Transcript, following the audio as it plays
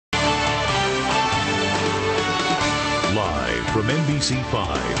From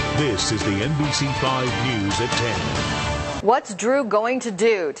NBC5, this is the NBC5 News at 10. What's Drew going to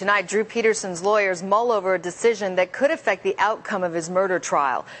do? Tonight, Drew Peterson's lawyers mull over a decision that could affect the outcome of his murder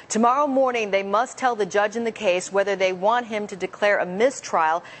trial. Tomorrow morning, they must tell the judge in the case whether they want him to declare a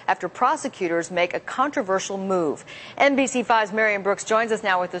mistrial after prosecutors make a controversial move. NBC5's Marion Brooks joins us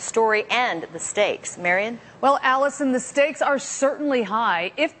now with the story and the stakes. Marion? Well, Allison, the stakes are certainly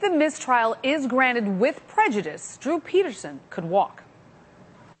high. If the mistrial is granted with prejudice, Drew Peterson could walk.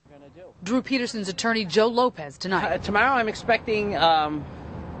 Drew Peterson's attorney, Joe Lopez, tonight. Tomorrow I'm expecting a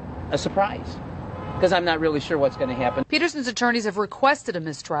surprise because I'm not really sure what's going to happen. Peterson's attorneys have requested a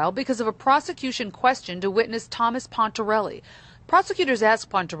mistrial because of a prosecution question to witness Thomas Pontarelli. Prosecutors asked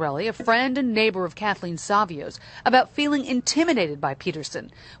Pontarelli, a friend and neighbor of Kathleen Savio's, about feeling intimidated by Peterson.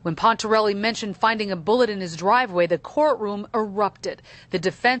 When Pontarelli mentioned finding a bullet in his driveway, the courtroom erupted. The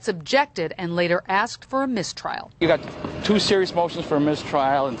defense objected and later asked for a mistrial. You got 2 serious motions for a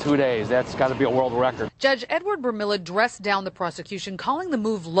mistrial in 2 days. That's got to be a world record. Judge Edward Bermilla dressed down the prosecution, calling the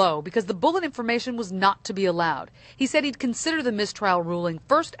move low because the bullet information was not to be allowed. He said he'd consider the mistrial ruling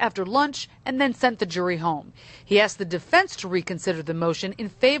first after lunch and then sent the jury home. He asked the defense to reconsider the motion in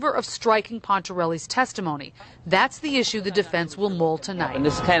favor of striking Pontarelli's testimony. That's the issue the defense will mull tonight. And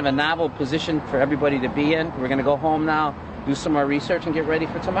this is kind of a novel position for everybody to be in. We're going to go home now, do some more research, and get ready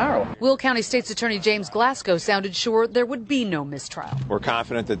for tomorrow. Will County State's Attorney James Glasgow sounded sure there would be no mistrial. We're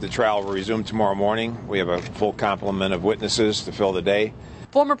confident that the trial will resume tomorrow morning. We have a full complement of witnesses to fill the day.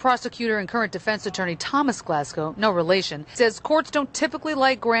 Former prosecutor and current defense attorney Thomas Glasgow, no relation, says courts don't typically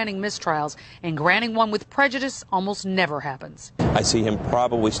like granting mistrials, and granting one with prejudice almost never happens. I see him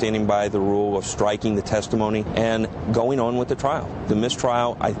probably standing by the rule of striking the testimony and going on with the trial. The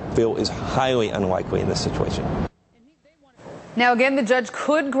mistrial, I feel, is highly unlikely in this situation. Now, again, the judge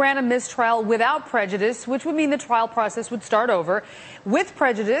could grant a mistrial without prejudice, which would mean the trial process would start over. With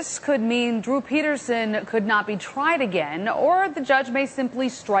prejudice could mean Drew Peterson could not be tried again, or the judge may simply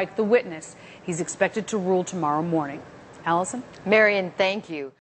strike the witness. He's expected to rule tomorrow morning. Allison? Marion, thank you.